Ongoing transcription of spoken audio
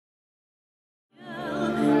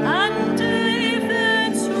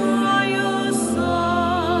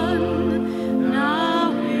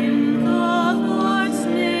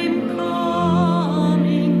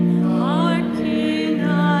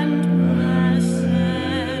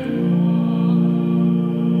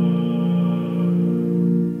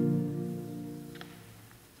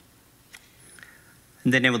In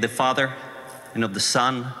the name of the Father, and of the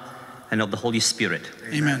Son, and of the Holy Spirit.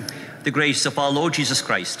 Amen. The grace of our Lord Jesus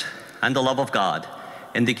Christ, and the love of God,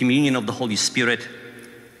 and the communion of the Holy Spirit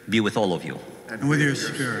be with all of you. And with your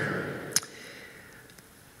spirit.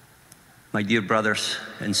 My dear brothers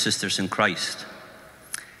and sisters in Christ,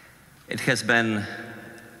 it has been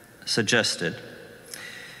suggested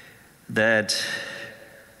that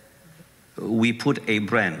we put a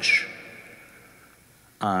branch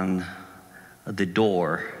on the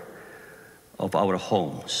door of our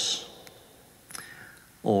homes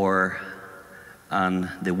or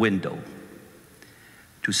on the window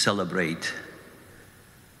to celebrate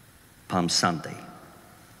Palm Sunday.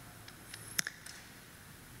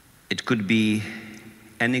 It could be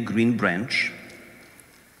any green branch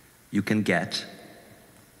you can get,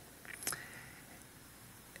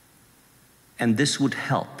 and this would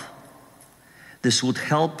help. This would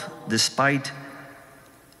help despite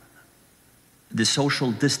the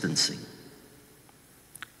social distancing,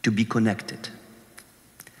 to be connected.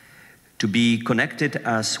 To be connected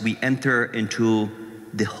as we enter into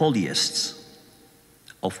the holiest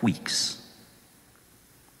of weeks.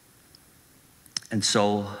 And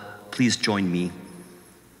so, please join me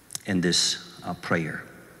in this prayer.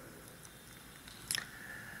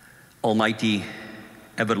 Almighty,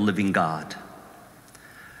 ever-living God,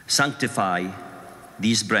 sanctify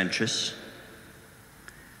these branches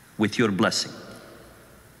with your blessing,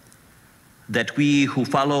 that we who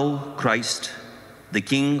follow Christ, the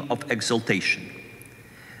King of exaltation,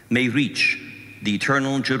 may reach the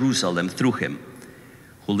eternal Jerusalem through him,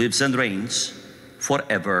 who lives and reigns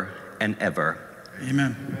forever and ever.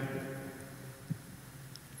 Amen.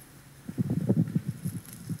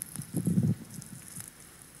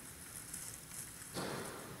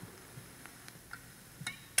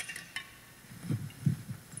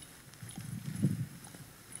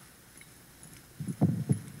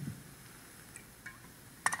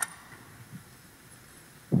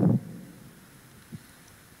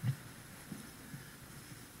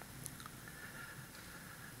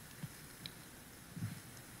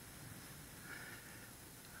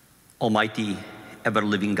 Almighty,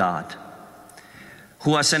 ever-living God,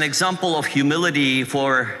 who as an example of humility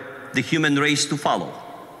for the human race to follow,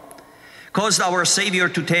 caused our Savior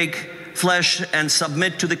to take flesh and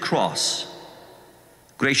submit to the cross,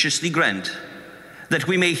 graciously grant that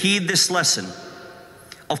we may heed this lesson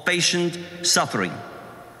of patient suffering,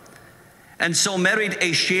 and so merit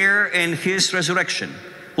a share in his resurrection,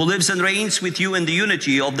 who lives and reigns with you in the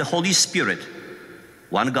unity of the Holy Spirit,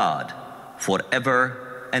 one God, forever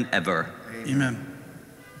and ever. Amen.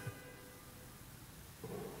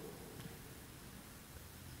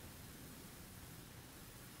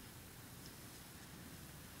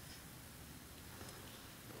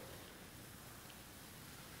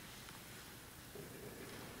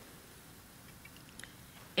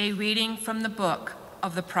 A reading from the book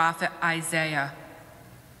of the prophet Isaiah.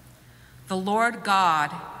 The Lord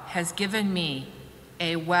God has given me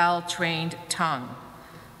a well-trained tongue,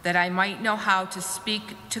 that I might know how to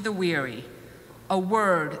speak to the weary, a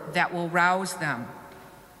word that will rouse them.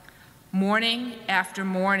 Morning after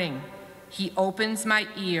morning, he opens my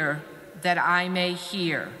ear that I may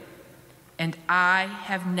hear, and I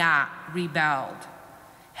have not rebelled,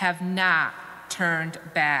 have not turned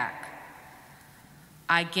back.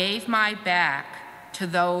 I gave my back to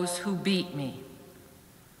those who beat me,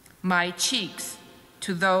 my cheeks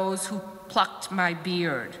to those who plucked my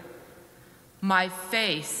beard. My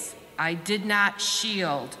face I did not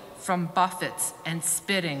shield from buffets and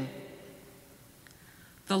spitting.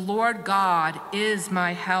 The Lord God is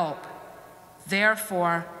my help,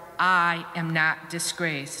 therefore I am not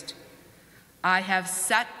disgraced. I have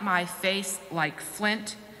set my face like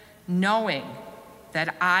flint, knowing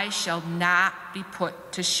that I shall not be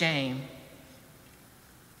put to shame.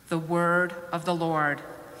 The word of the Lord.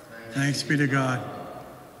 Thanks be to God.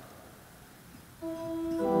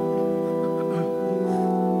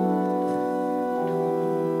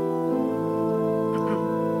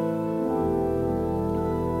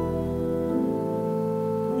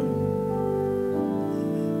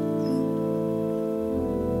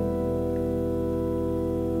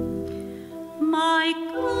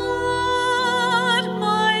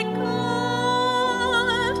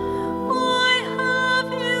 Why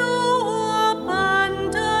have you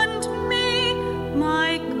abandoned me?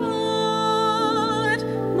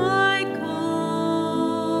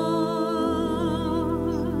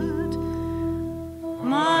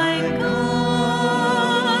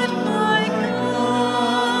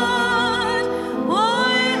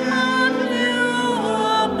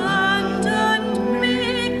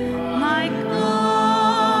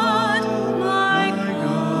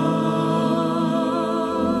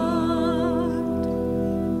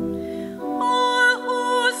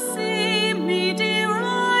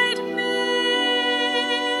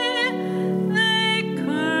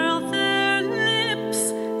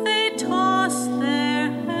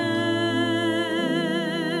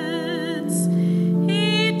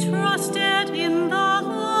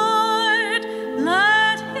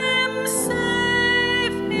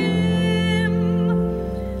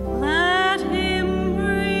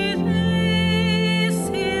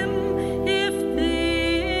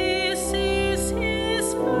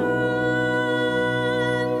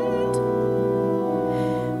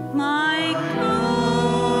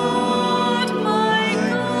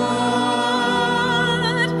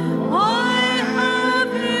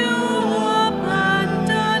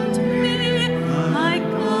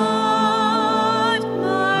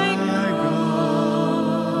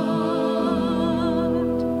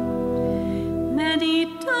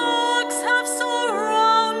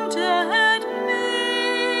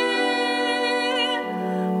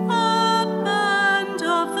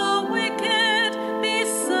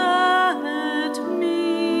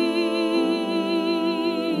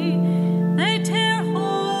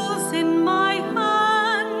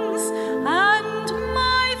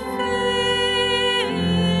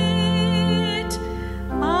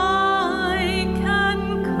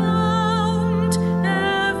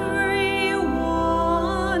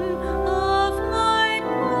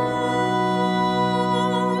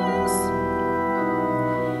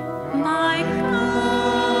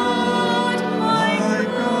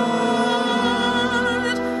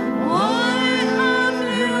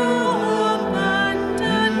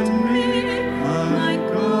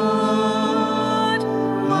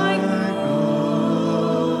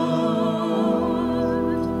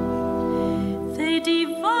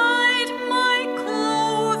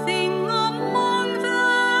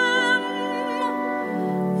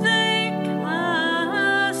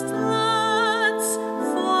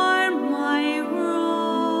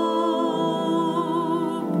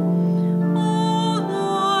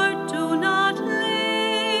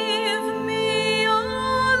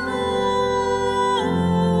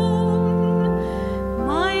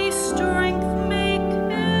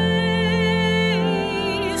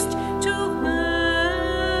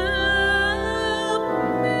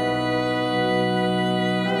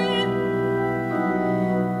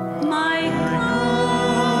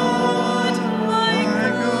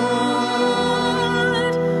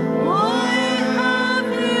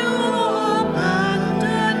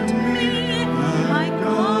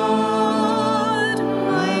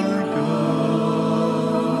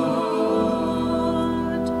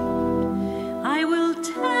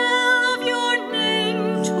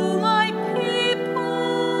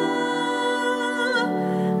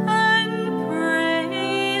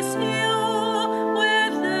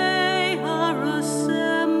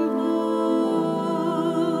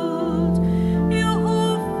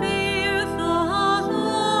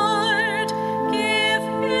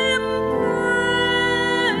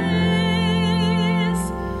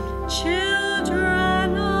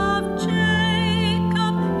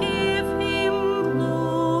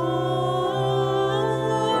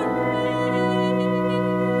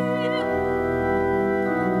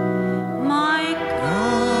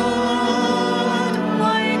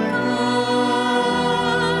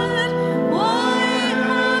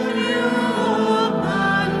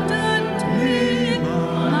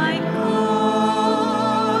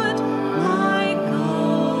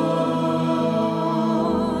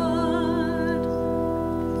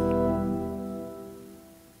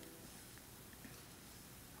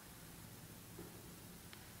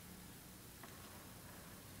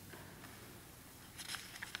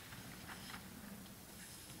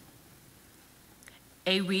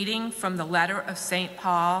 A reading from the letter of St.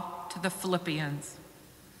 Paul to the Philippians.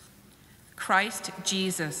 Christ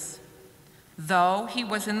Jesus, though he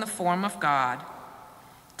was in the form of God,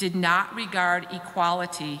 did not regard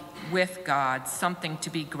equality with God something to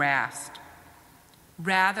be grasped.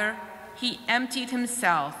 Rather, he emptied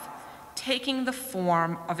himself, taking the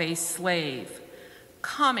form of a slave,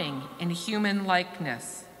 coming in human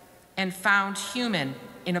likeness, and found human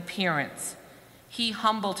in appearance. He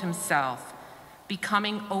humbled himself,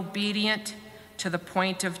 becoming obedient to the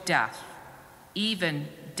point of death, even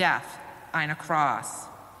death on a cross.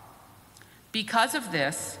 Because of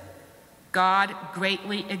this, God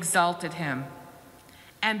greatly exalted him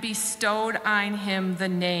and bestowed on him the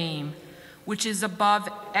name which is above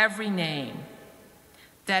every name,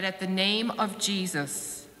 that at the name of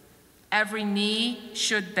Jesus every knee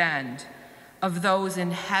should bend, of those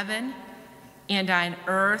in heaven and on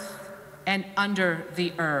earth and under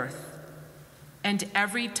the earth, and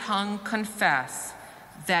every tongue confess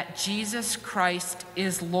that Jesus Christ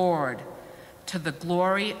is Lord, to the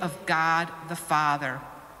glory of God the Father.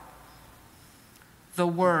 The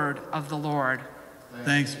word of the Lord.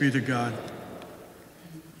 Thanks be to God.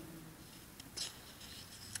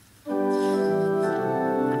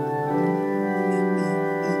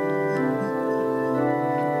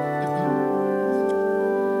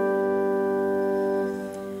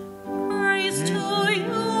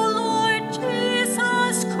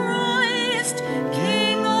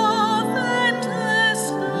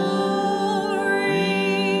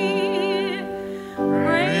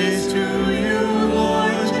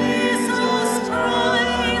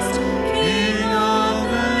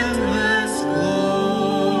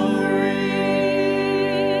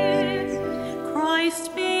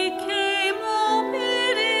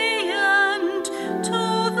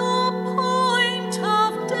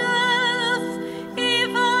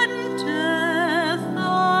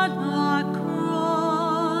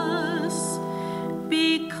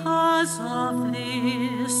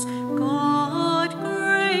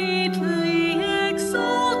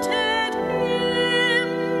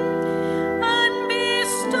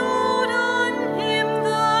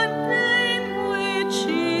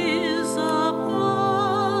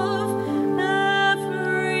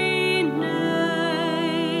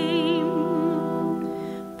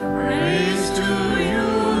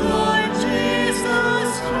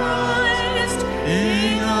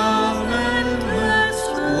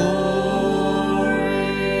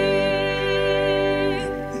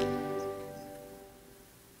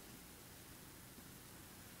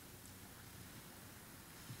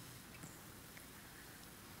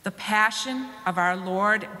 The Passion of our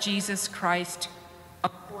Lord Jesus Christ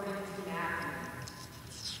according to Matthew.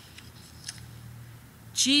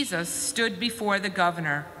 Jesus stood before the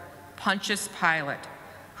governor, Pontius Pilate,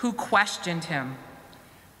 who questioned him.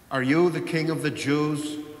 Are you the king of the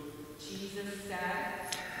Jews? Jesus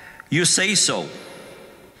said, You say so.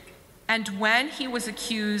 and when he was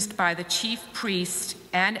accused by the chief priests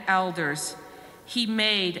and elders, he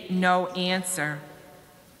made no answer.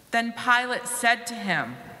 Then Pilate said to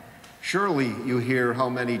him, Surely you hear how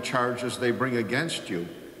many charges they bring against you.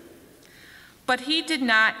 but he did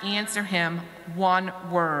not answer him one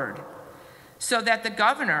word, so that the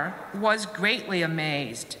governor was greatly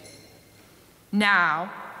amazed.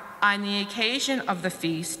 Now, on the occasion of the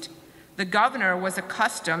feast, the governor was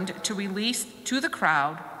accustomed to release to the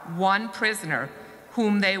crowd one prisoner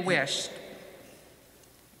whom they wished.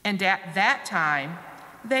 And at that time,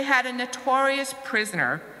 they had a notorious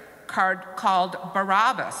prisoner called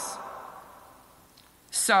Barabbas.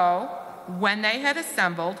 So, when they had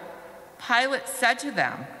assembled, Pilate said to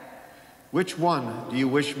them, Which one do you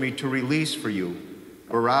wish me to release for you,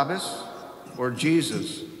 Barabbas or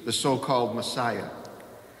Jesus, the so-called Messiah?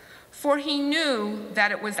 for he knew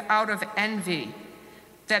that it was out of envy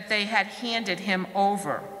that they had handed him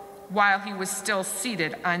over while he was still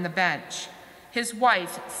seated on the bench. His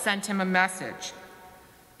wife sent him a message.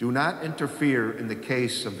 Do not interfere in the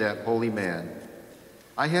case of that holy man.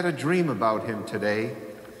 I had a dream about him today,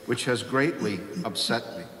 which has greatly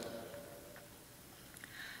upset me.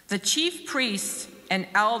 The chief priests and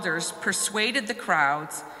elders persuaded the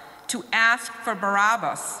crowds to ask for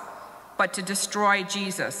Barabbas, but to destroy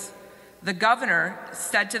Jesus. The governor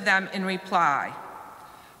said to them in reply,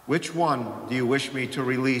 Which one do you wish me to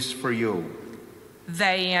release for you?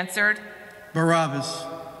 They answered. Barabbas.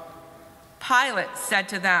 Pilate said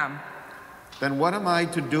to them. Then what am I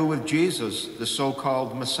to do with Jesus, the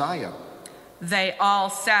so-called Messiah? They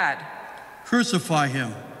all said. Crucify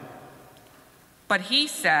him. But he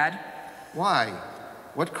said. Why?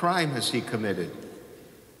 What crime has he committed?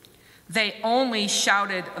 They only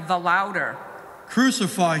shouted the louder.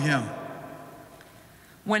 Crucify him.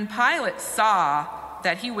 When Pilate saw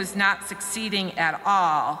that he was not succeeding at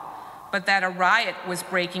all, but that a riot was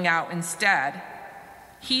breaking out instead,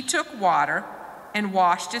 he took water and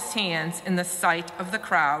washed his hands in the sight of the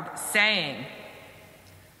crowd, saying,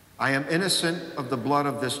 I am innocent of the blood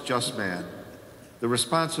of this just man. The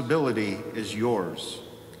responsibility is yours.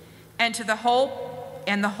 And the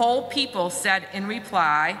whole people said in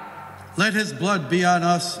reply, Let his blood be on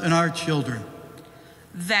us and our children.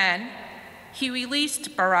 Then he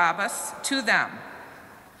released Barabbas to them.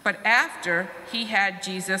 But after he had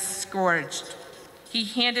Jesus scourged, he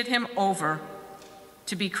handed him over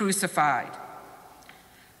to be crucified.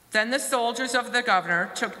 Then the soldiers of the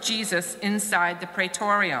governor took Jesus inside the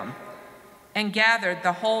praetorium and gathered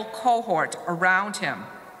the whole cohort around him.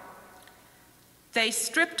 They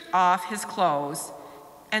stripped off his clothes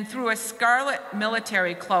and threw a scarlet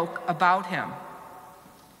military cloak about him.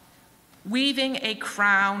 Weaving a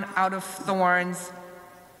crown out of thorns,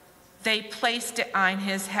 they placed it on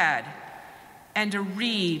his head and a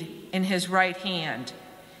reed in his right hand.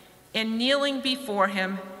 And kneeling before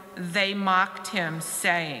him, they mocked him,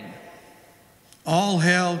 saying, All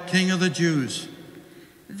hail, King of the Jews.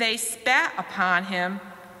 They spat upon him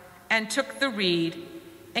and took the reed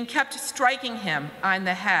and kept striking him on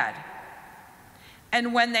the head.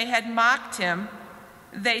 And when they had mocked him,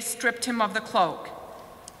 they stripped him of the cloak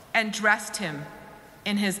and dressed him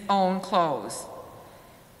in his own clothes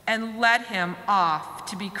and led him off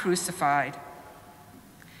to be crucified.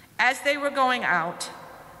 As they were going out,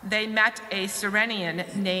 they met a Cyrenian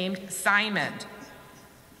named Simon.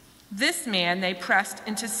 This man they pressed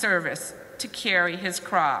into service to carry his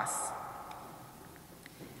cross.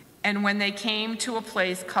 And when they came to a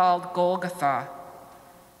place called Golgotha,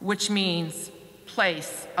 which means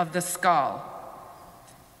place of the skull,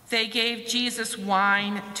 they gave Jesus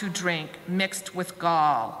wine to drink mixed with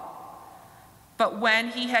gall. But when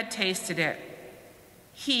he had tasted it,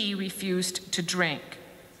 he refused to drink.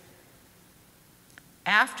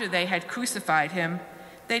 After they had crucified him,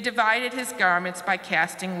 they divided his garments by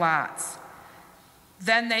casting lots.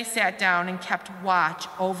 Then they sat down and kept watch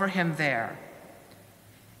over him there.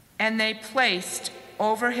 And they placed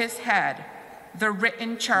over his head the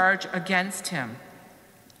written charge against him.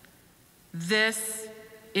 This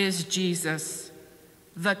is Jesus,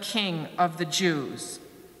 the King of the Jews.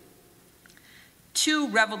 2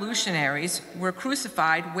 revolutionaries were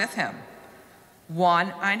crucified with him,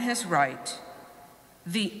 one on his right,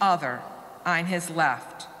 the other on his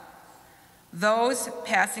left. Those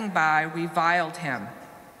passing by reviled him,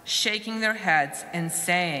 shaking their heads and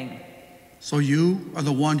saying, So you are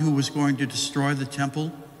the one who was going to destroy the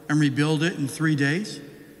temple and rebuild it in 3 days?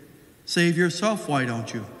 Save yourself, why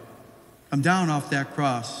don't you? Come down off that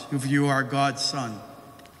cross if you are God's son.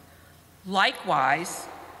 Likewise,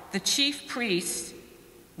 the chief priests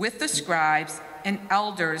with the scribes and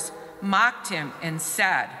elders mocked him and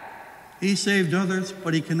said, He saved others,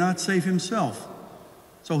 but he cannot save himself.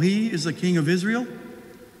 So he is the King of Israel?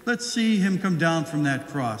 Let's see him come down from that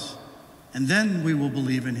cross, and then we will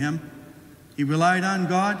believe in him. He relied on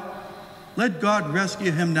God. Let God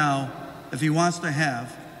rescue him now if he wants to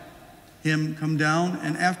have him come down,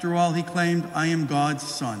 and after all, he claimed, I am God's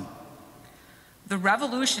son. The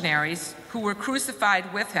revolutionaries who were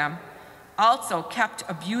crucified with him also kept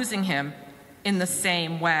abusing him in the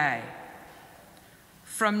same way.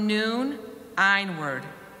 From noon onward,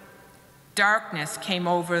 darkness came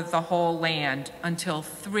over the whole land until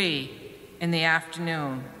 3 in the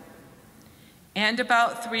afternoon. And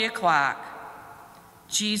about 3 o'clock,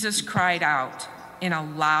 Jesus cried out in a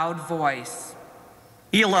loud voice,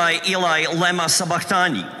 Eli, Eli, lema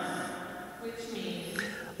sabachthani. which means,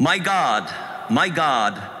 My God,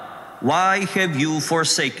 why have you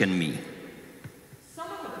forsaken me? some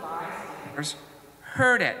of the bystanders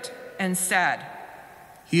heard it and said,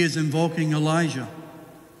 He is invoking Elijah.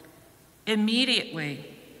 Immediately,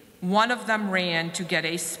 one of them ran to get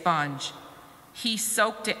a sponge. He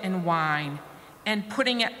soaked it in wine and,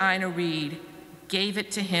 putting it on a reed, gave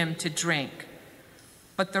it to him to drink.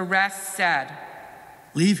 But the rest said,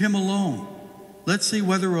 Leave him alone. Let's see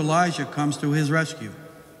whether Elijah comes to his rescue.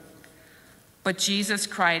 But Jesus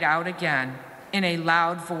cried out again in a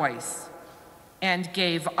loud voice and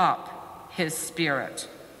gave up his spirit.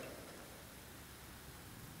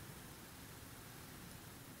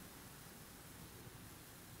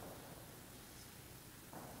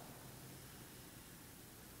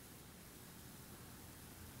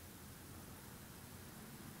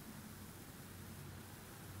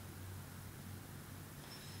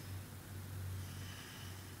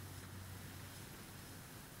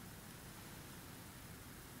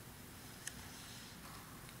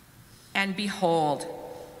 And behold,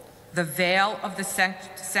 the veil of the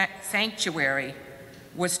sanctuary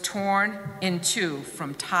was torn in two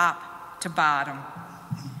from top to bottom.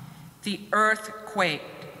 The earth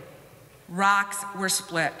quaked, rocks were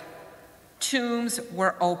split, tombs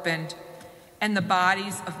were opened, and the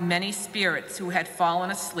bodies of many spirits who had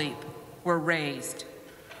fallen asleep were raised.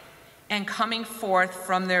 And coming forth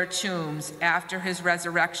from their tombs after his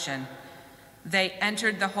resurrection, they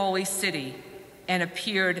entered the holy city and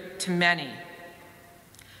appeared to many.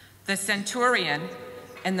 The centurion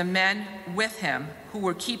and the men with him who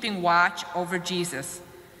were keeping watch over Jesus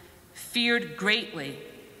feared greatly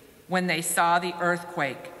when they saw the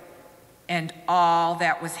earthquake and all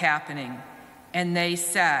that was happening, and they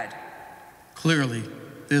said, "Clearly,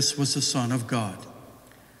 this was the Son of God."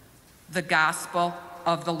 The Gospel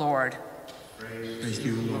of the Lord. Praise to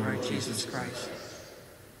you, Lord Jesus Christ.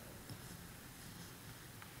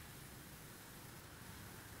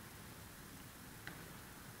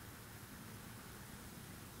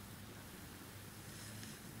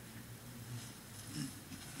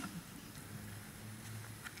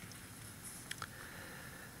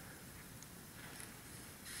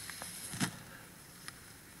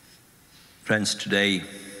 Friends, today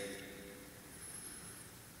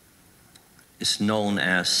is known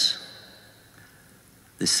as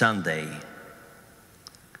the Sunday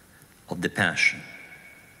of the Passion,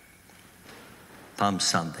 Palm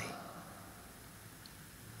Sunday.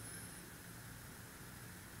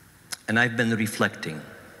 And I've been reflecting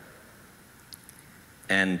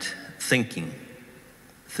and thinking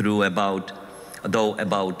through about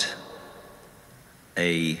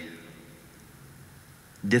a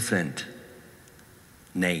different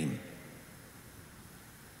name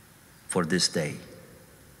for this day.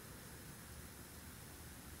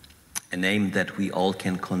 A name that we all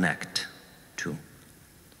can connect to.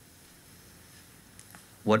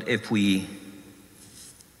 What if we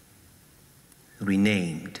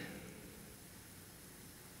renamed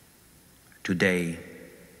today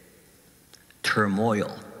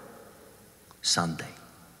Turmoil Sunday?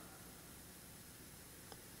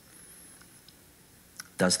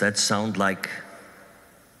 Does that sound like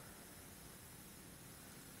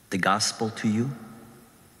the gospel to you?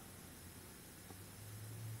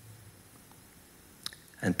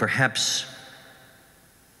 And perhaps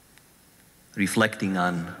reflecting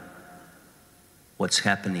on what's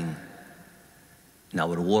happening in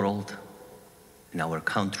our world, in our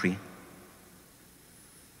country,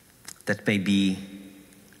 that may be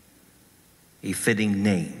a fitting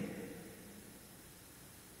name.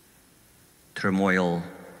 Turmoil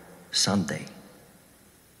Sunday.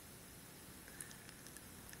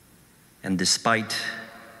 And despite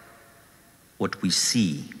what we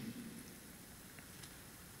see,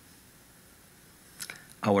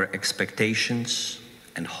 our expectations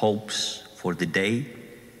and hopes for the day,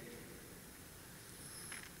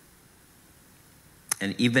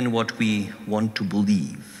 and even what we want to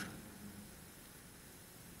believe,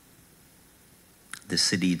 the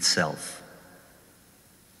city itself,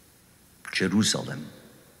 Jerusalem,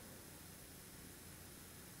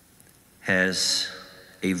 has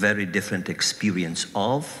a very different experience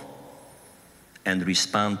of and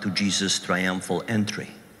respond to Jesus' triumphal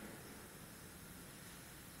entry.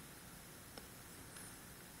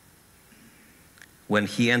 When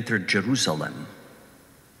he entered Jerusalem,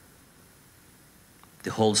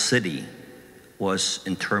 the whole city was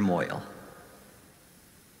in turmoil,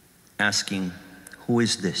 asking, "Who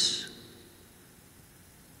is this?"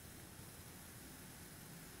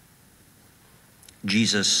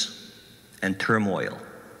 Jesus and turmoil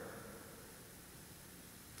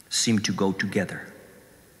seem to go together.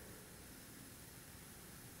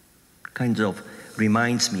 Kind of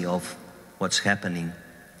reminds me of what's happening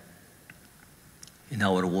in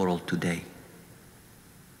our world today.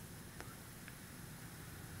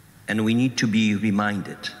 And we need to be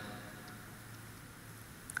reminded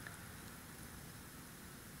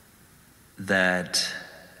that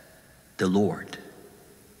the Lord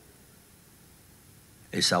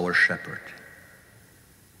is our shepherd.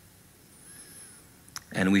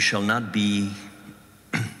 And we shall not be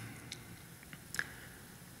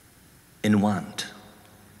in want.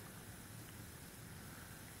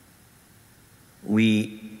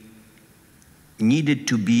 We needed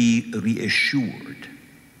to be reassured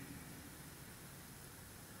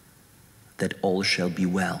that all shall be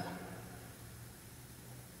well.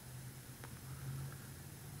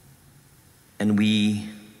 And we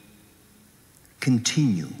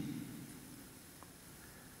continue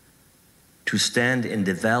to stand in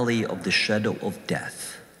the valley of the shadow of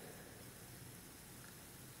death,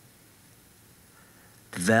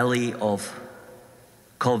 the valley of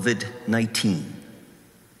COVID-19.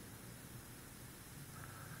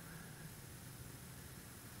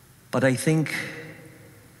 But I think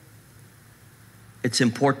it's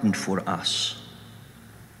important for us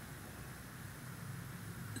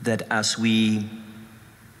that as we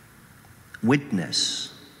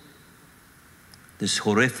witness this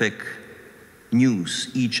horrific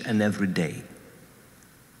news each and every day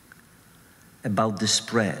about the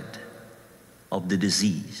spread of the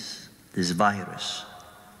disease, this virus,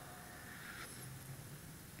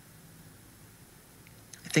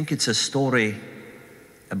 I think it's a story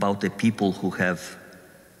about the people who have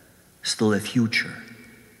still a future.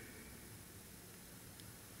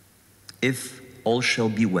 If all shall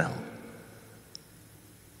be well,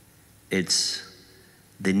 it's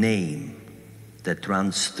the name that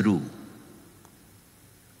runs through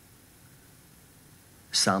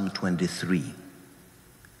Psalm 23.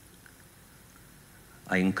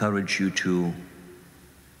 I encourage you to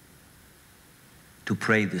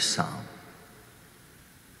pray this psalm.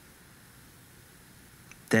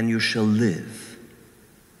 Then you shall live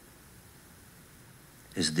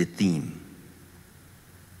is the theme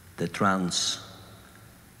that runs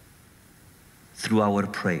through our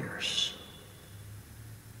prayers.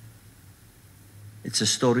 It's a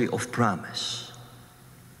story of promise.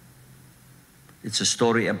 It's a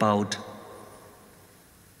story about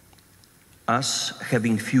us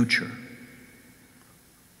having future.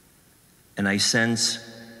 And I sense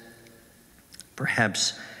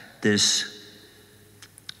perhaps this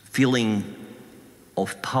feeling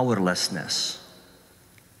of powerlessness.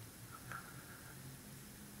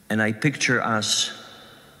 And I picture us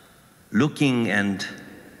looking and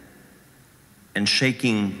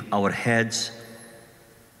shaking our heads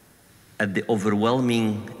at the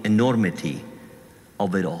overwhelming enormity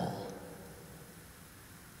of it all.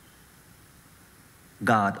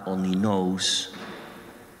 God only knows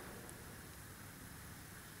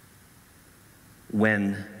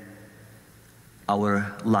when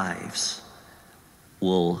our lives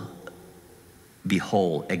will be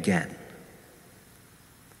whole again.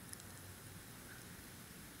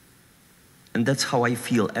 And that's how I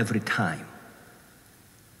feel every time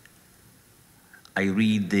I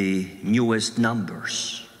read the newest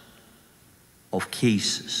numbers of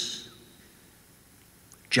cases,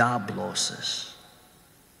 job losses,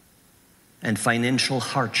 and financial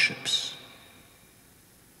hardships.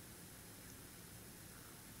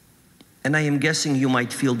 And I am guessing you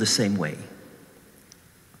might feel the same way.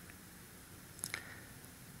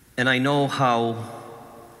 And I know how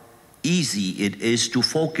easy it is to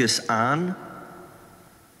focus on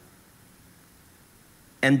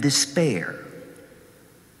and despair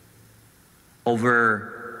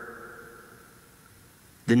over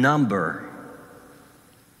the number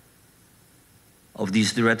of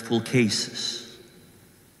these dreadful cases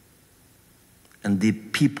and the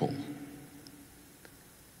people,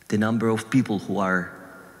 the number of people who are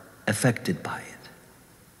affected by it.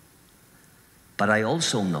 But I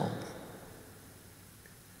also know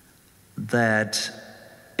that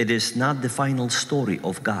it is not the final story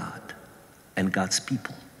of God and God's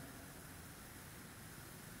people.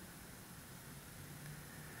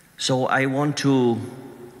 So I want to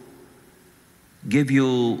give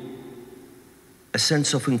you a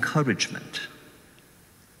sense of encouragement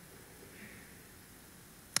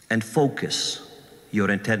and focus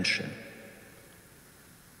your attention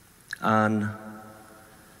on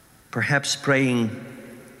perhaps praying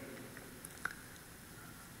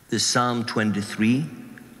the Psalm 23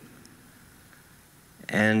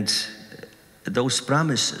 and those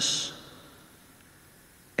promises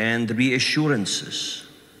and reassurances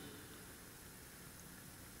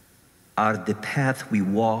are the path we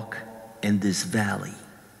walk in this valley.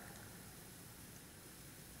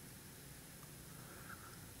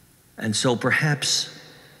 And so perhaps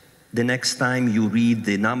the next time you read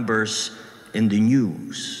the numbers in the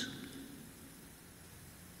news,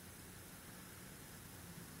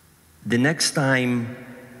 the next time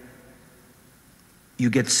you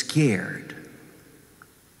get scared,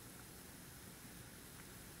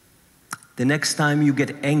 the next time you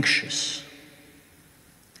get anxious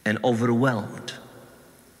and overwhelmed,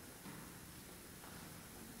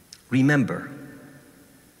 remember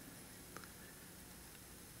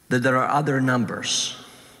that there are other numbers.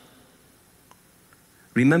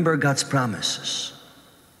 Remember God's promises.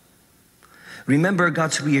 Remember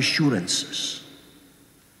God's reassurances.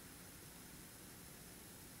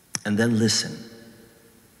 And then listen.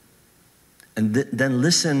 And then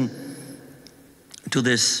listen to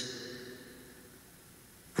this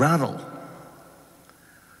rattle.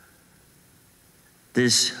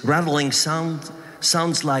 This rattling sound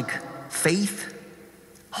sounds like faith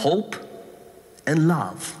hope, and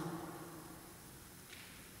love.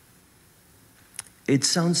 It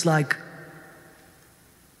sounds like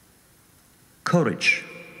courage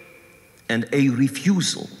and a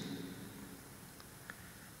refusal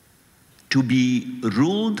to be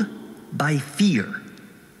ruled by fear.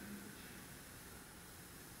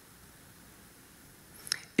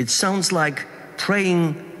 It sounds like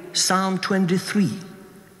praying Psalm 23.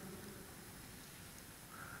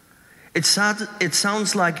 It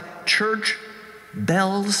sounds like church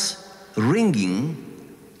bells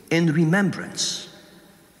ringing in remembrance.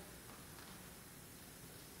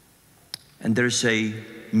 And there's a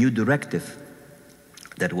new directive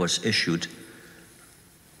that was issued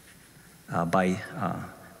by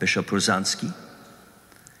Bishop Rozansky.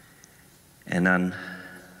 And then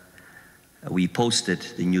we posted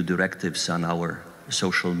the new directives on our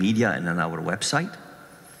social media and on our website.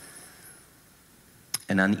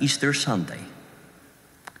 And on Easter Sunday,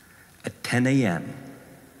 at 10 a.m.,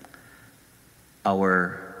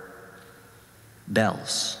 our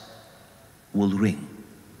bells will ring.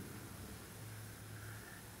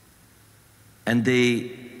 And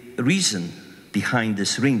the reason behind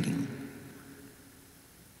this ringing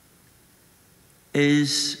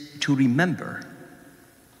is to remember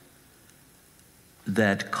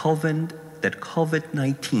that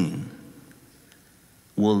COVID-19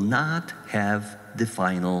 will not have the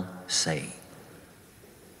final say.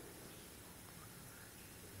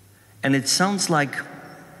 And it sounds like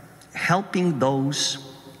helping those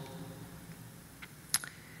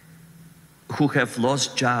who have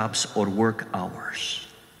lost jobs or work hours.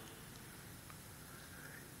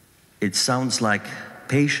 It sounds like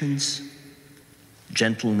patience,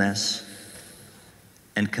 gentleness,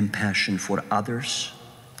 and compassion for others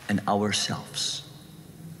and ourselves.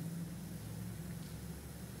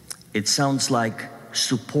 It sounds like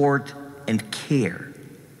support and care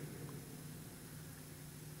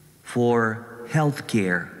for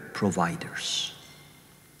healthcare providers,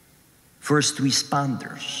 first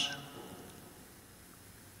responders,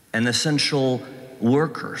 and essential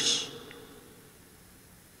workers.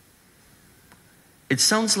 It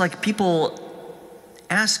sounds like people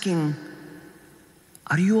asking,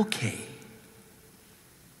 "Are you okay?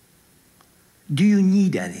 Do you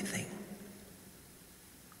need anything?"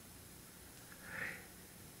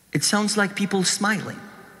 It sounds like people smiling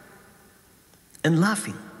and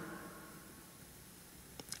laughing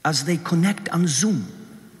as they connect on Zoom.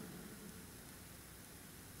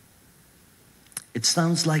 It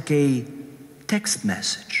sounds like a text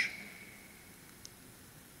message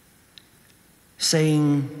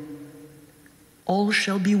saying, "All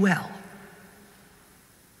shall be well."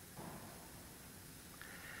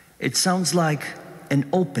 It sounds like an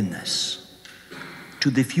openness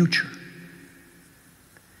to the future.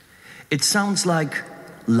 It sounds like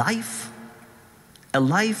life, a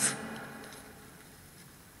life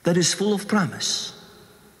that is full of promise.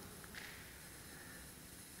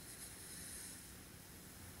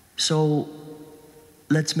 So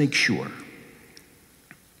let's make sure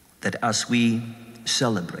that as we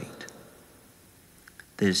celebrate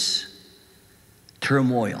this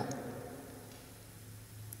turmoil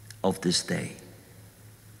of this day,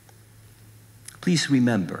 please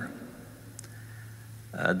remember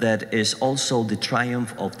that is also the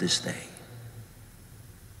triumph of this day.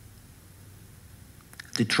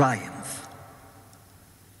 The triumph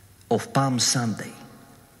of Palm Sunday.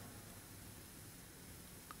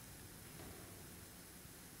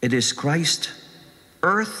 It is Christ's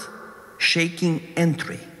earth-shaking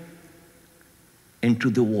entry into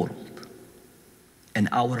the world and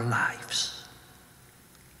our lives.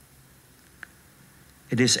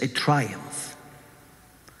 It is a triumph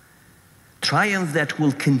that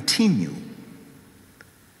will continue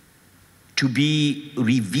to be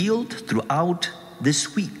revealed throughout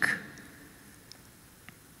this week.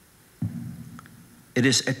 It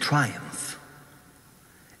is a triumph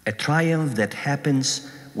that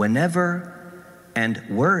happens whenever and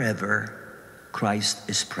wherever Christ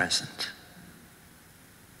is present.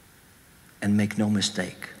 And make no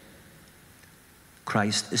mistake,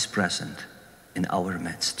 Christ is present in our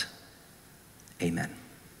midst. Amen.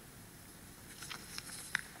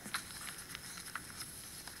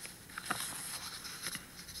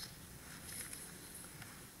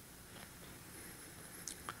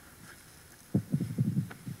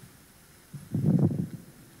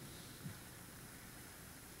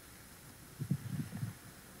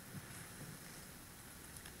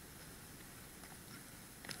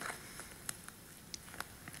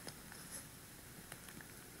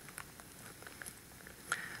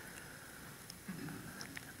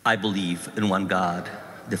 I believe in one God,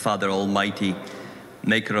 the Father Almighty,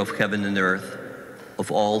 maker of heaven and earth,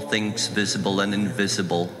 of all things visible and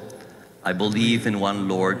invisible, I believe in one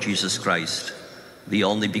Lord Jesus Christ, the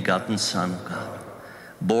only begotten Son of God,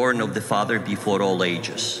 born of the Father before all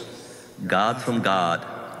ages, God from God,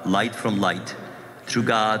 light from light, true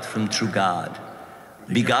God from true God,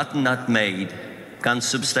 begotten, not made,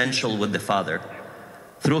 consubstantial with the Father.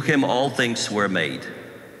 Through him all things were made.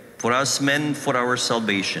 For us men, for our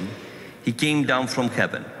salvation, he came down from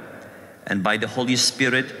heaven, and by the Holy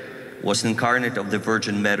Spirit was incarnate of the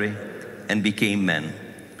Virgin Mary and became man.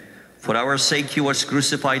 For our sake he was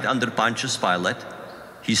crucified under Pontius Pilate.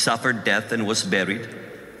 He suffered death and was buried,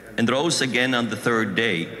 and rose again on the third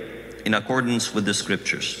day, in accordance with the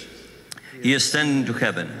Scriptures. He ascended into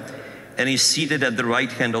heaven, and is seated at the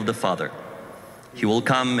right hand of the Father. He will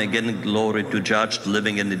come again in glory to judge the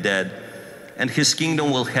living and the dead, and his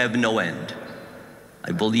kingdom will have no end.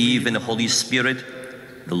 I believe in the Holy Spirit,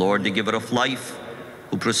 the Lord, the giver of life,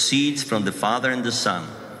 who proceeds from the Father and the Son.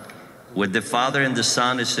 With the Father and the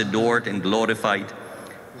Son is adored and glorified,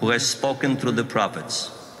 who has spoken through the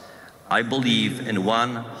prophets. I believe in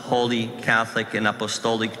one holy, Catholic, and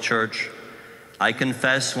Apostolic Church. I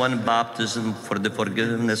confess one baptism for the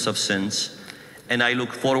forgiveness of sins, and I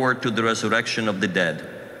look forward to the resurrection of the dead,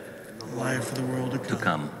 life of the world to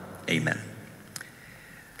come. Amen.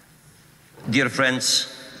 Dear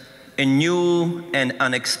friends, in new and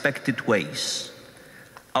unexpected ways,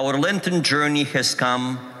 our Lenten journey has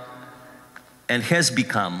come and has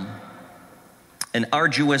become an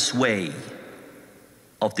arduous way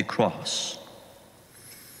of the cross.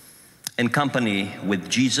 In company with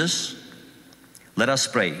Jesus, let us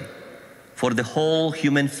pray for the whole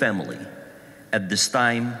human family at this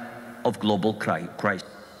time of global crisis.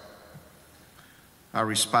 Our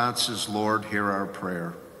response is, Lord, hear our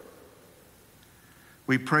prayer.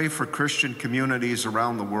 We pray for Christian communities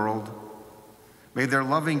around the world. May their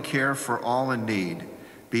loving care for all in need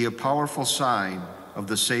be a powerful sign of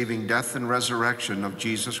the saving death and resurrection of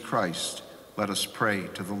Jesus Christ. Let us pray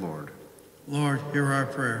to the Lord. Lord, hear our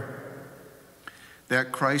prayer.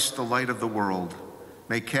 That Christ, the light of the world,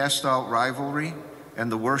 may cast out rivalry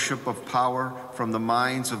and the worship of power from the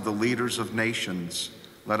minds of the leaders of nations.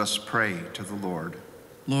 Let us pray to the Lord.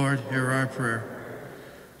 Lord, hear our prayer.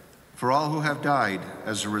 For all who have died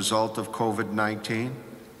as a result of COVID-19,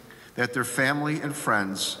 that their family and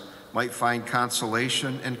friends might find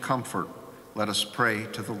consolation and comfort, let us pray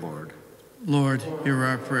to the Lord. Lord, hear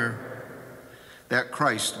our prayer. That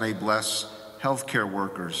Christ may bless healthcare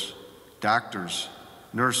workers, doctors,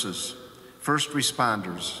 nurses, first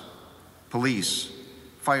responders, police,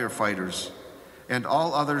 firefighters, and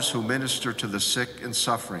all others who minister to the sick and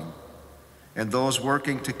suffering, and those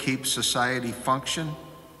working to keep society function.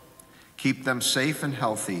 Keep them safe and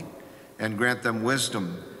healthy, and grant them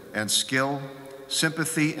wisdom and skill,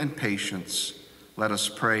 sympathy and patience. Let us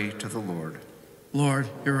pray to the Lord. Lord,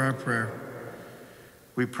 hear our prayer.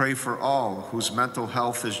 We pray for all whose mental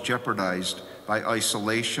health is jeopardized by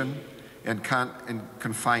isolation and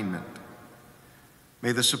confinement.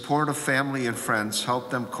 May the support of family and friends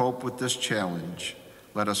help them cope with this challenge.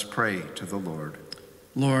 Let us pray to the Lord.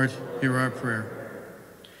 Lord, hear our prayer.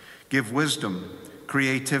 Give wisdom,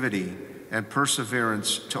 creativity, and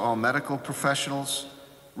perseverance to all medical professionals,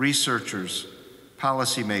 researchers,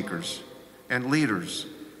 policymakers, and leaders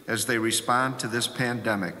as they respond to this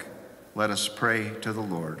pandemic. Let us pray to the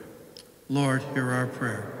Lord. Lord, hear our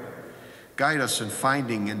prayer. Guide us in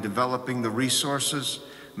finding and developing the resources,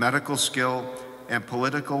 medical skill, and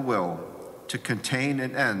political will to contain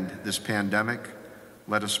and end this pandemic.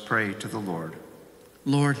 Let us pray to the Lord.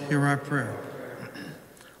 Lord, hear our prayer.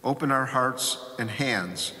 Open our hearts and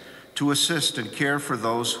hands to assist and care for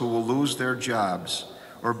those who will lose their jobs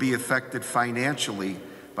or be affected financially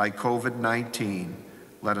by COVID-19.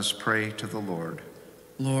 Let us pray to the Lord.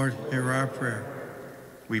 Lord, hear our prayer.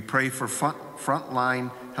 We pray for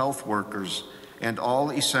frontline health workers and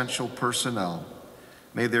all essential personnel.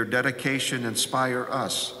 May their dedication inspire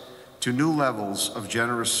us to new levels of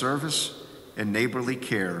generous service and neighborly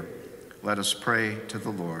care. Let us pray to the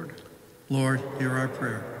Lord. Lord, hear our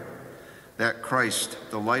prayer. That Christ,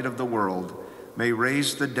 the light of the world, may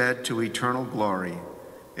raise the dead to eternal glory.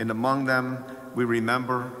 And among them we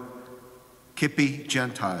remember Kippy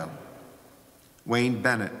Gentile, Wayne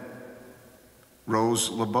Bennett, Rose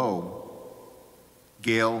LeBeau,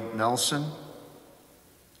 Gail Nelson,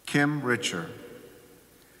 Kim Richer,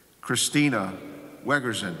 Christina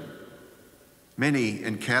Wegerson, Minnie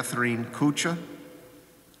and Catherine Kucha,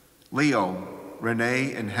 Leo,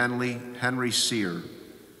 Renee and Henry Sear,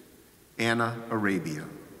 Anna Arabia.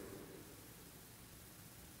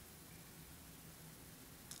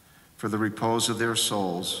 For the repose of their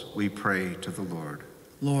souls, we pray to the Lord.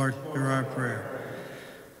 Lord, hear our prayer.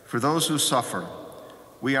 For those who suffer,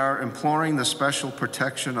 we are imploring the special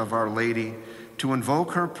protection of Our Lady to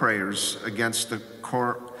invoke her prayers against the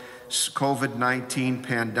COVID-19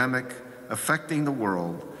 pandemic affecting the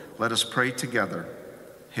world. Let us pray together.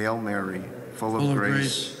 Hail Mary, full of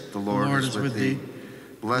grace, the Lord is with thee.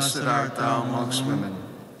 Blessed art thou amongst women,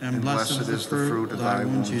 and blessed is the fruit of thy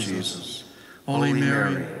womb, Jesus. Holy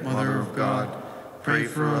Mary, Mother of God, pray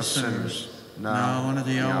for us sinners, now and at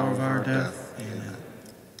the hour of our death. Amen.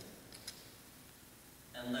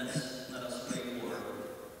 And let us pray for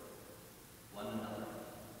one another.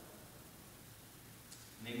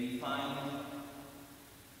 May we find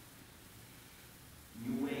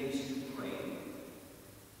new ways to pray,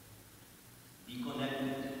 be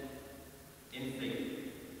connected in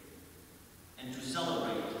faith, and to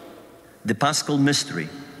celebrate the Paschal mystery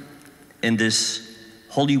in this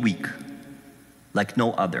Holy Week like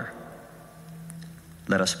no other.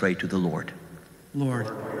 Let us pray to the Lord. Lord,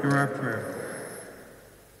 hear our prayer.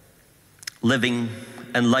 Living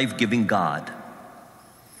and life-giving God,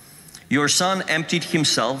 your Son emptied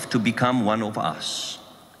himself to become one of us,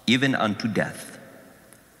 even unto death.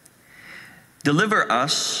 Deliver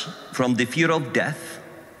us from the fear of death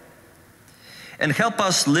and help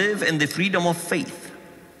us live in the freedom of faith.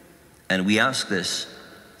 And we ask this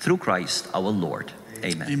through Christ our Lord.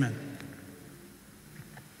 Amen. Amen.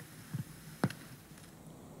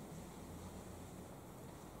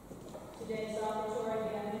 Today's offertory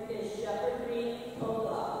hymn is Shepherd Me, O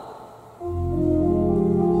God.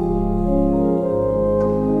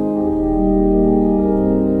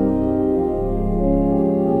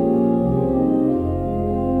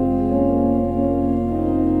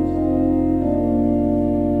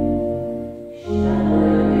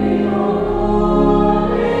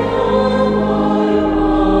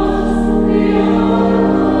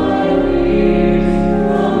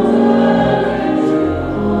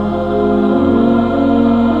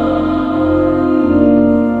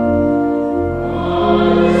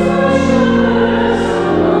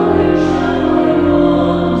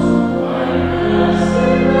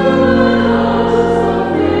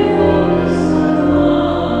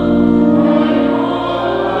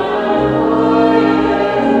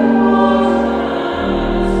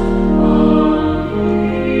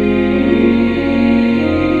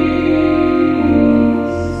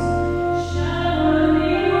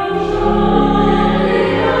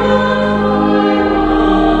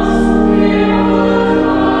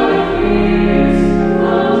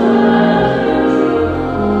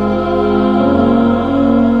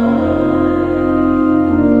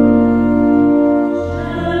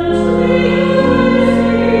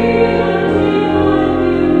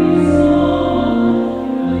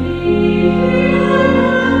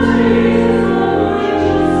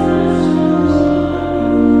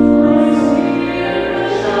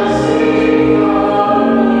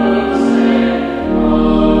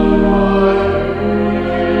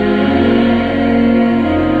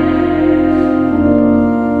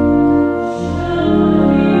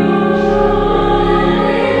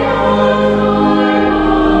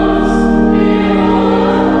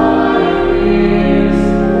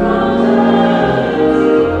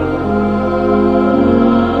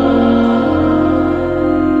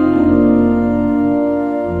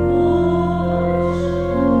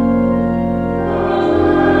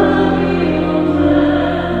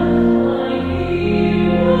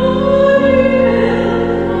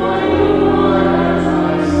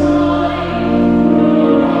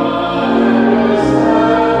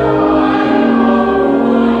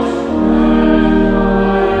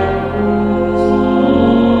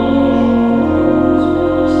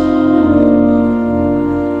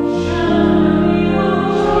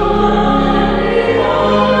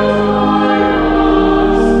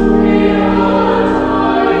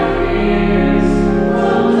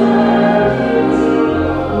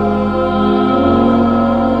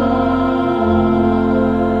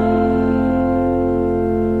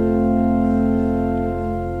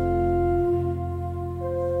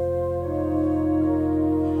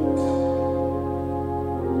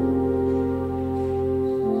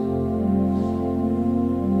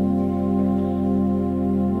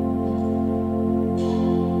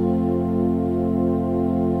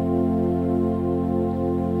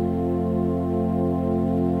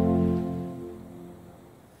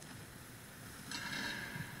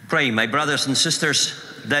 Pray, my brothers and sisters,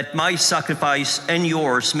 that my sacrifice and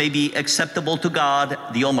yours may be acceptable to God,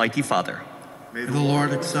 the Almighty Father. May the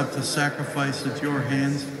Lord accept the sacrifice at your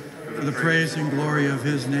hands for the praise and glory of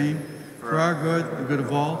his name, for our good, the good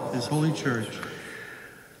of all his holy church.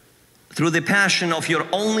 Through the passion of your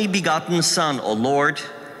only begotten Son, O Lord,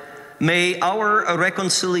 may our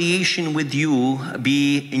reconciliation with you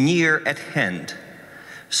be near at hand,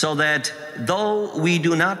 so that though we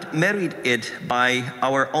do not merit it by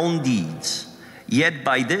our own deeds, yet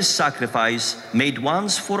by this sacrifice made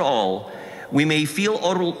once for all, we may feel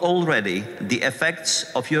already the effects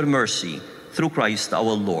of your mercy through Christ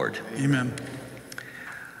our Lord. Amen.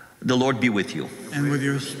 The Lord be with you. And with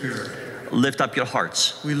your spirit. Lift up your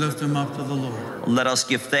hearts. We lift them up to the Lord. Let us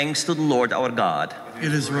give thanks to the Lord our God.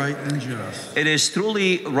 It is right and just. It is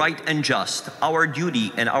truly right and just, our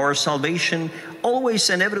duty and our salvation, always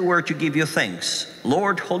and everywhere to give you thanks,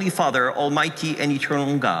 Lord, Holy Father, Almighty and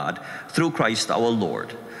eternal God, through Christ our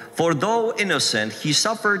Lord. For though innocent, he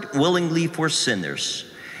suffered willingly for sinners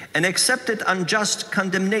and accepted unjust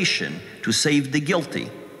condemnation to save the guilty.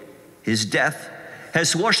 His death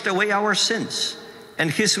has washed away our sins, and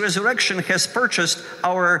his resurrection has purchased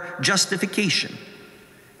our justification.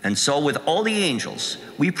 And so with all the angels,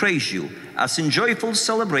 we praise you, as in joyful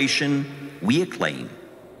celebration we acclaim.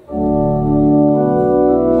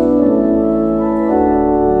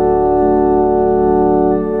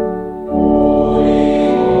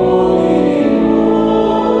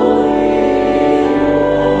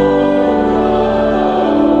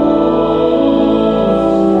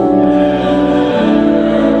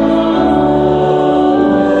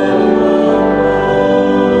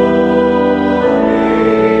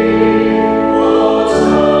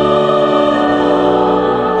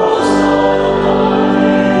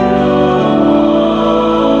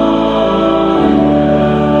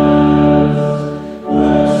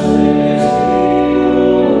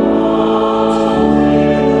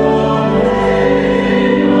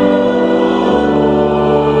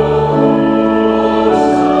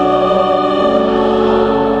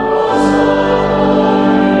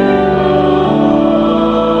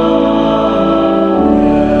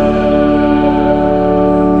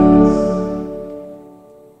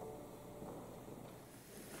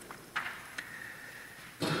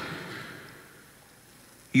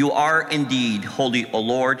 You are indeed holy, O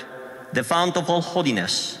Lord, the fount of all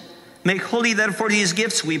holiness. Make holy therefore these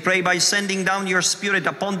gifts, we pray, by sending down your Spirit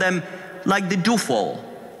upon them like the dewfall,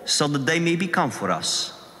 so that they may become for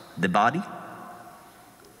us the body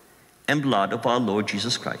and blood of our Lord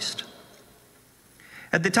Jesus Christ.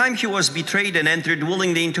 At the time he was betrayed and entered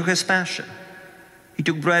willingly into his passion, he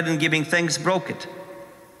took bread and giving thanks broke it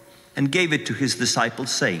and gave it to his disciples,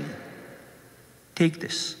 saying, "Take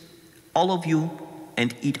this, all of you,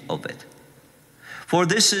 and eat of it. For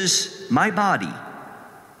this is my body,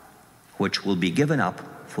 which will be given up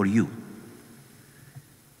for you."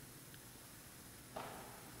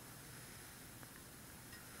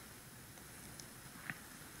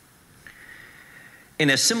 In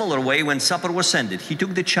a similar way, when supper was ended, he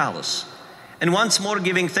took the chalice, and once more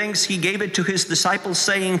giving thanks, he gave it to his disciples,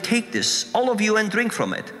 saying, "Take this, all of you, and drink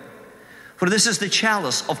from it. For this is the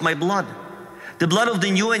chalice of my blood, the blood of the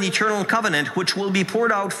new and eternal covenant, which will be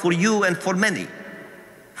poured out for you and for many,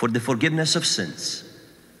 for the forgiveness of sins.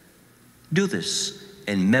 Do this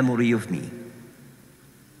in memory of me."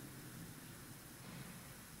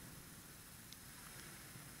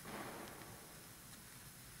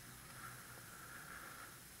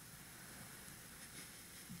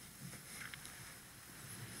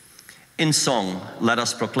 In song, let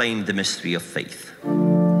us proclaim the mystery of faith.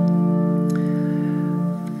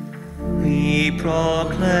 We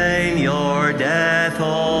proclaim your death,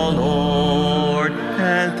 O Lord,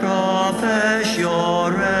 and profess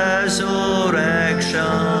your resurrection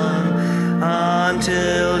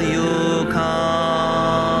until you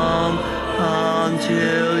come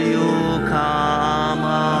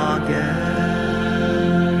again.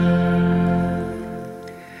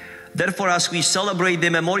 Therefore, as we celebrate the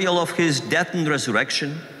memorial of his death and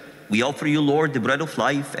resurrection, we offer you, Lord, the bread of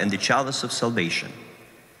life and the chalice of salvation,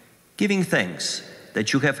 giving thanks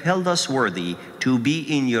that you have held us worthy to be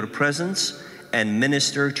in your presence and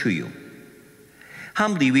minister to you.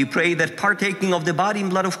 Humbly we pray that, partaking of the body and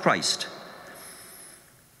blood of Christ,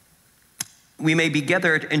 we may be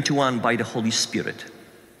gathered into one by the Holy Spirit.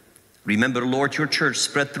 Remember, Lord, your church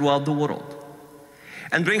spread throughout the world,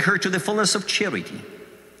 and bring her to the fullness of charity,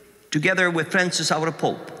 together with Francis our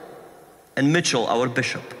Pope, and Mitchell our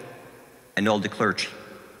Bishop, and all the clergy.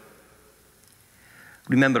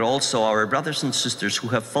 Remember also our brothers and sisters who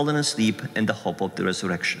have fallen asleep in the hope of the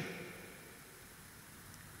resurrection,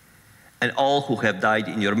 and all who have died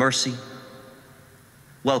in your mercy.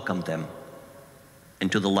 Welcome them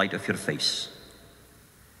into the light of your face.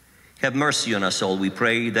 Have mercy on us all, we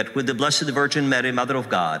pray, that with the Blessed Virgin Mary, Mother of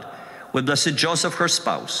God, with Blessed Joseph, her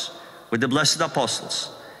spouse, with the blessed apostles,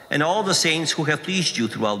 and all the saints who have pleased you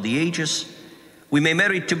throughout the ages, we may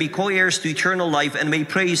merit to be co-heirs to eternal life and may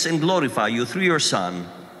praise and glorify you through your Son,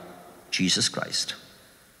 Jesus Christ.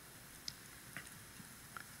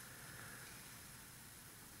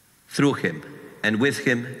 Through him, and with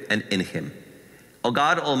him, and in him, O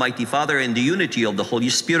God, Almighty Father, in the unity of the Holy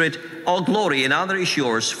Spirit, all glory and honor is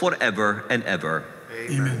yours forever and ever.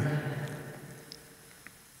 Amen.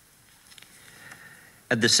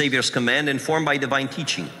 At the Savior's command, informed by divine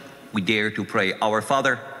teaching, we dare to pray, Our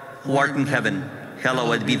Father, who art in heaven,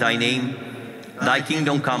 hallowed be thy name. Thy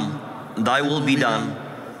kingdom come, thy will be done,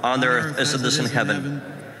 on earth as it is in heaven.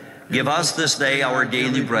 Give us this day our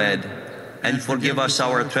daily bread, and forgive us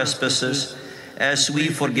our trespasses, as we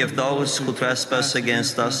forgive those who trespass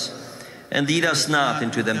against us. And lead us not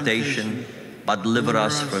into temptation, but deliver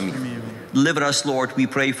us from evil. Deliver us, Lord, we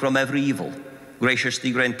pray, from every evil.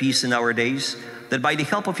 Graciously grant peace in our days, that by the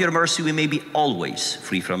help of your mercy we may be always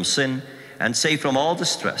free from sin and safe from all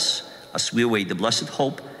distress, as we await the blessed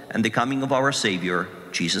hope and the coming of our Savior,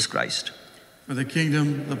 Jesus Christ. For the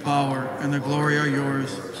kingdom, the power, and the glory are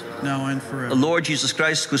yours, now and forever. Lord Jesus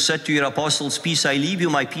Christ, who said to your apostles, Peace I leave you,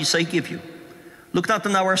 my peace I give you. Look not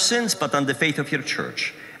on our sins, but on the faith of your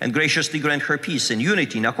church, and graciously grant her peace and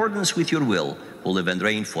unity in accordance with your will, who live and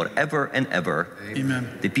reign forever and ever.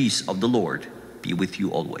 Amen. The peace of the Lord be with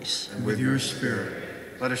you always. And with your spirit.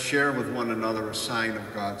 Let us share with one another a sign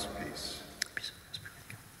of God's peace.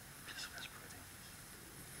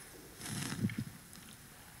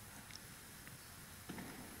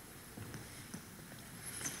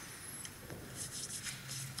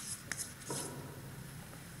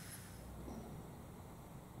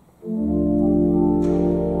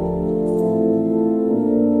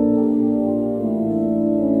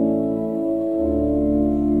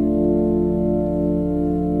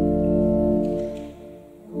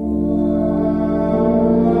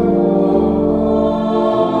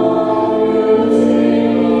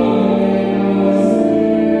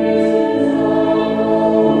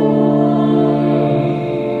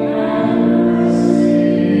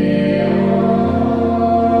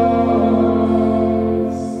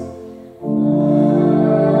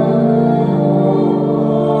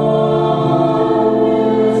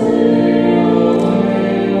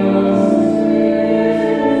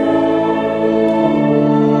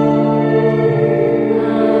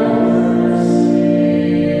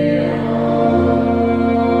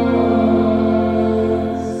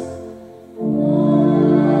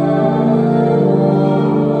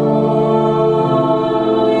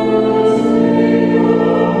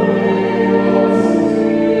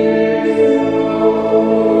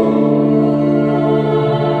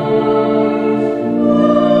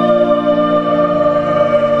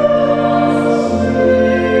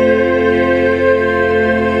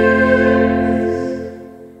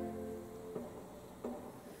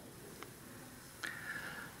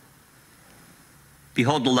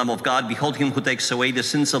 Behold the Lamb of God, behold him who takes away the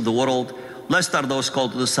sins of the world. Blessed are those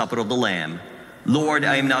called to the supper of the Lamb. Lord,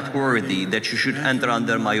 I am not worthy that you should enter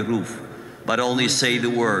under my roof, but only say the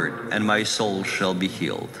word, and my soul shall be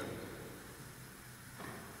healed.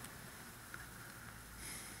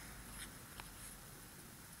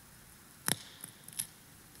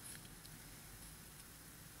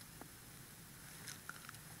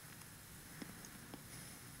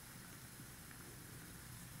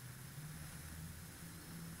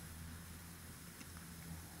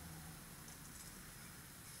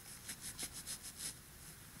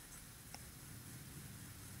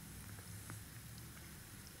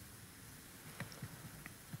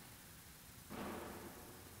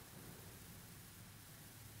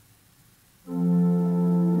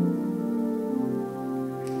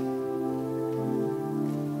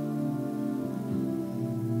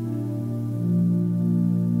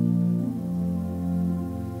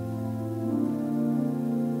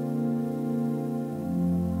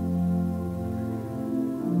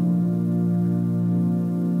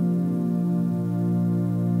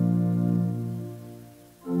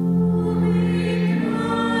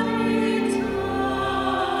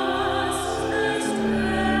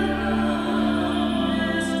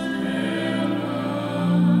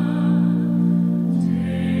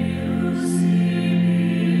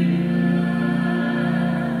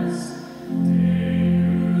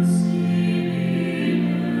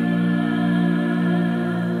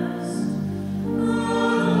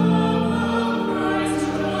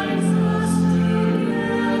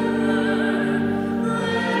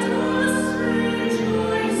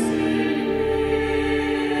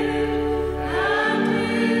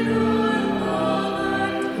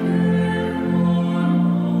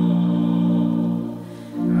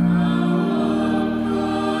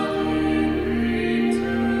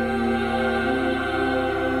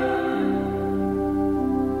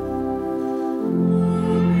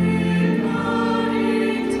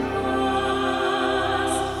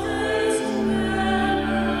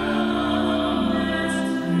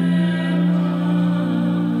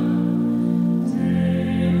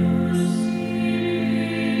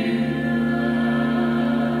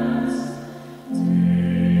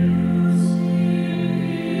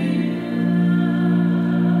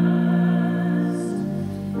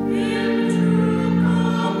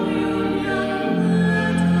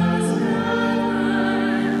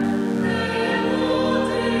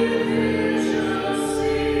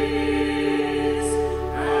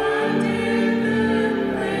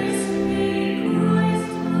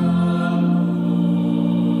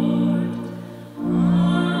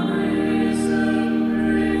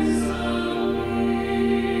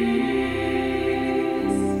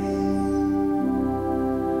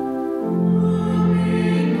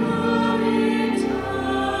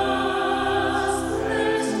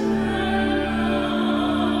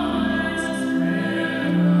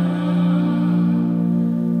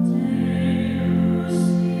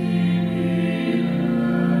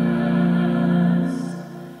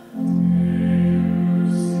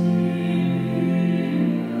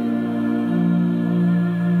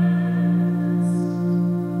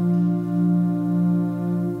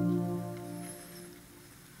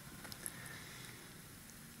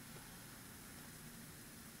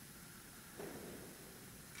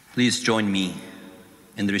 Please join me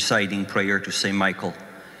in reciting prayer to Saint Michael.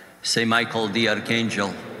 Saint Michael, the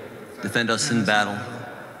Archangel, defend us in battle.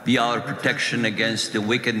 Be our protection against the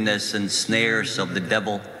wickedness and snares of the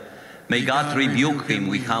devil. May God rebuke him,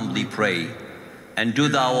 we humbly pray. And do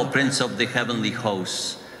thou, O Prince of the heavenly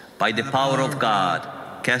hosts, by the power of God,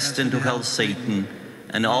 cast into hell Satan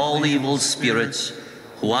and all evil spirits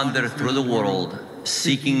who wander through the world,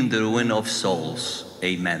 seeking the ruin of souls.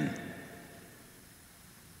 Amen.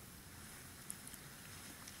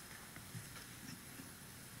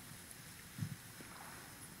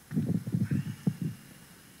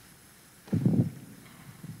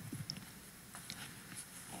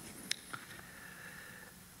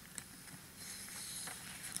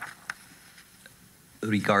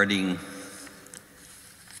 Regarding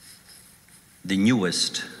the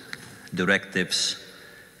newest directives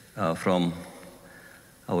from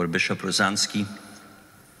our Bishop Rozansky,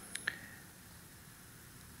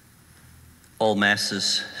 all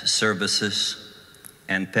masses, services,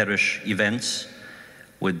 and parish events,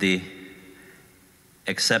 with the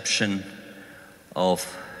exception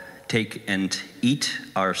of take and eat,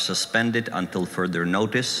 are suspended until further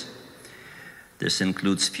notice. This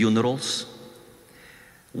includes funerals,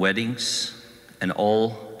 weddings, and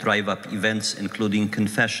all drive-up events, including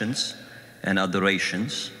confessions and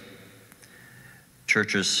adorations.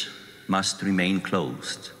 Churches must remain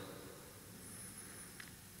closed.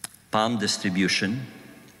 Palm distribution.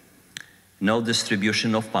 No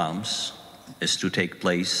distribution of palms is to take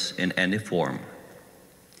place in any form.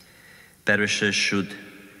 Parishes should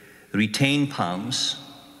retain palms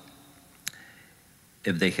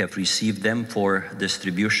if they have received them for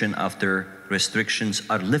distribution after restrictions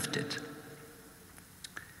are lifted.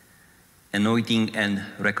 Anointing and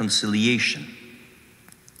reconciliation.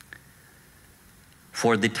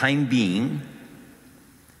 For the time being,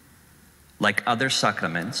 like other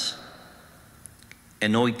sacraments,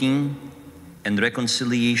 anointing and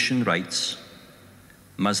reconciliation rites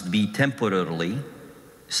must be temporarily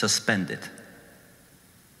suspended.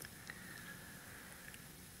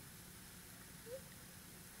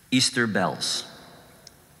 Easter bells.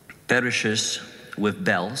 Parishes with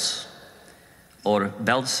bells or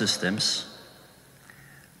bell systems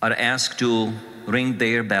are asked to ring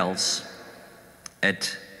their bells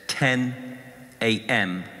at 10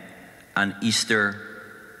 a.m. on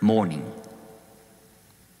Easter morning.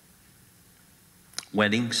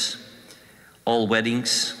 Weddings. All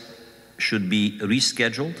weddings should be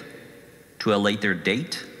rescheduled to a later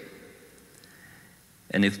date.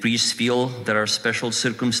 And if priests feel there are special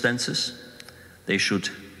circumstances, they should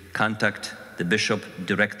contact the bishop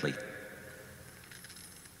directly.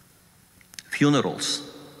 Funerals.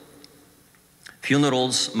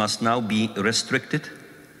 Funerals must now be restricted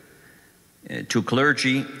to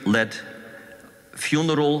clergy-led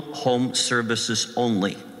funeral home services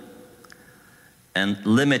only, and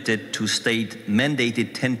limited to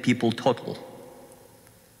state-mandated 10 people total.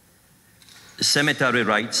 Cemetery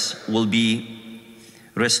rites will be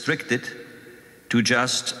restricted to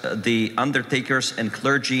just the undertakers and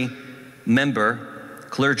clergy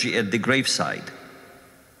at the graveside.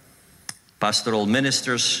 Pastoral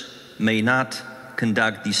ministers may not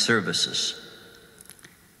conduct these services.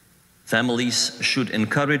 Families should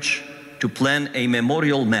encourage to plan a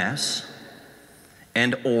memorial mass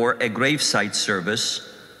and or a graveside service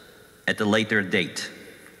at a later date.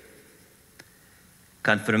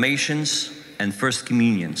 Confirmations and first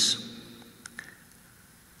communions.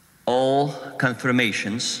 All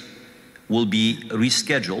confirmations will be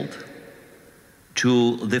rescheduled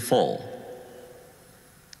to the fall,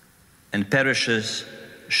 and parishes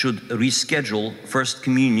should reschedule first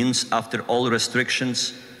communions after all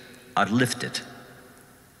restrictions are lifted.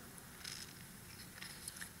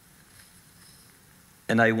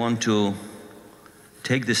 And I want to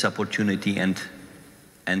take this opportunity and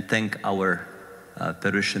thank our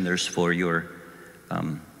parishioners for your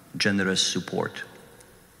generous support,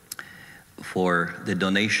 for the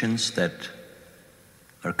donations that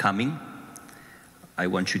are coming. I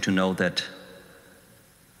want you to know that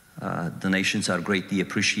donations are greatly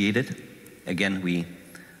appreciated. Again, we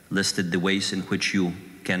listed the ways in which you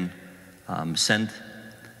can send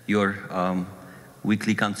your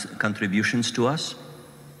weekly contributions to us.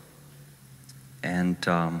 And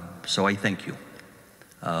so I thank you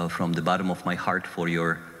from the bottom of my heart for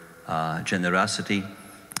your generosity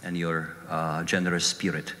and your generous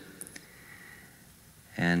spirit.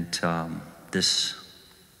 And as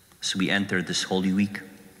we enter this Holy Week,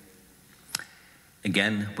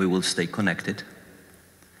 again, we will stay connected,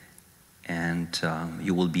 and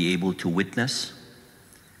you will be able to witness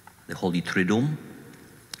the Holy Triduum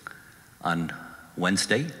on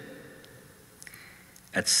Wednesday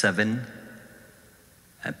at 7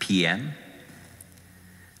 p.m.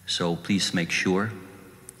 So please make sure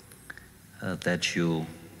that you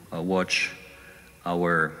watch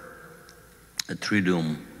our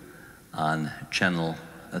Triduum on channel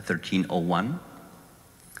 1301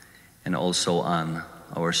 and also on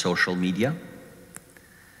our social media.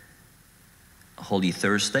 Holy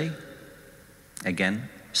Thursday, again,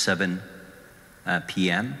 7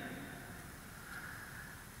 p.m.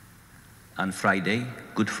 On Friday,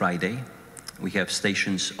 Good Friday, we have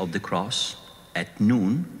Stations of the Cross at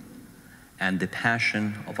noon and the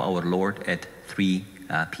Passion of our Lord at 3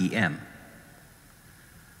 p.m.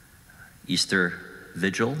 Easter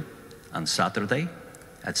Vigil on Saturday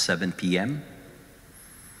at 7 p.m.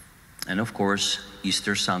 And of course,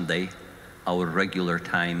 Easter Sunday, our regular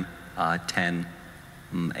time, 10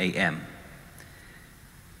 a.m.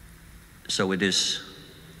 So it is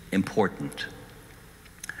important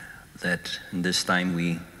that in this time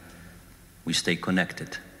we stay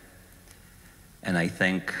connected. And I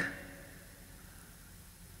thank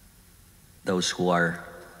those who are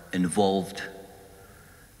involved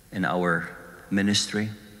in our ministry.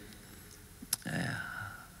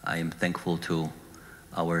 I am thankful to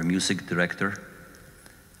our music director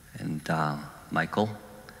and Michael.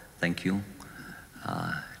 Thank you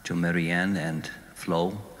to Marianne and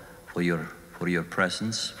Flo for your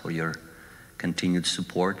presence, for your continued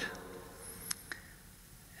support,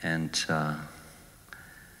 and to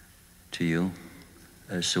you,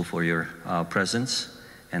 Sue, for your presence,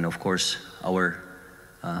 and of course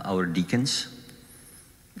our deacons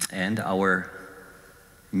and our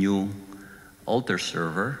new altar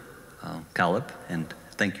server, Caleb. And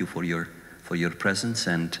thank you for your presence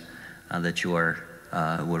and that you were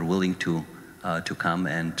willing to come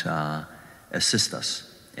and assist us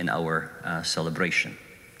in our celebration.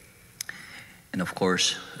 And of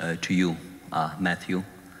course, to you, Matthew,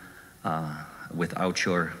 without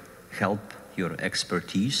your help, your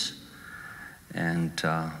expertise, and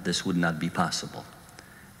this would not be possible.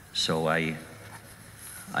 So I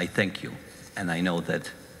thank you, and I know that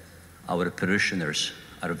our parishioners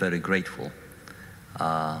are very grateful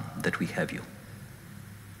that we have you.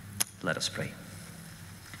 Let us pray.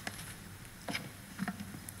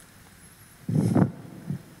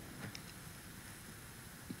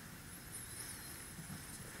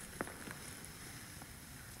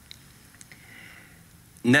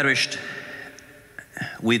 Nourished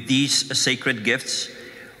with these sacred gifts,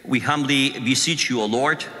 we humbly beseech you, O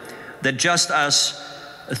Lord, that just as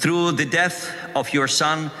through the death of your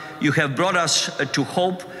Son, you have brought us to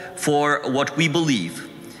hope for what we believe,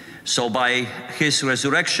 so by his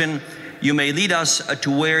resurrection, you may lead us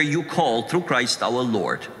to where you call through Christ our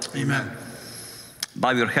Lord. Amen.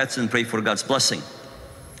 Bow your heads and pray for God's blessing.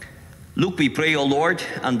 Look, we pray, O Lord,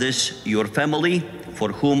 on this your family, for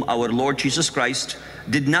whom our Lord Jesus Christ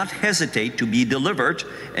did not hesitate to be delivered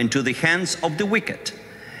into the hands of the wicked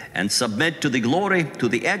and submit to the glory, to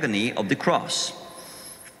the agony of the cross,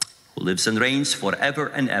 who lives and reigns forever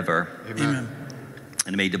and ever. Amen.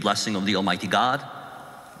 And may the blessing of the Almighty God,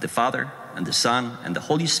 the Father, and the Son, and the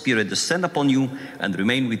Holy Spirit descend upon you and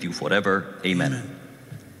remain with you forever. Amen. Amen.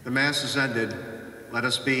 The Mass is ended. Let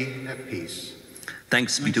us be at peace.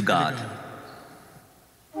 Thanks be to God.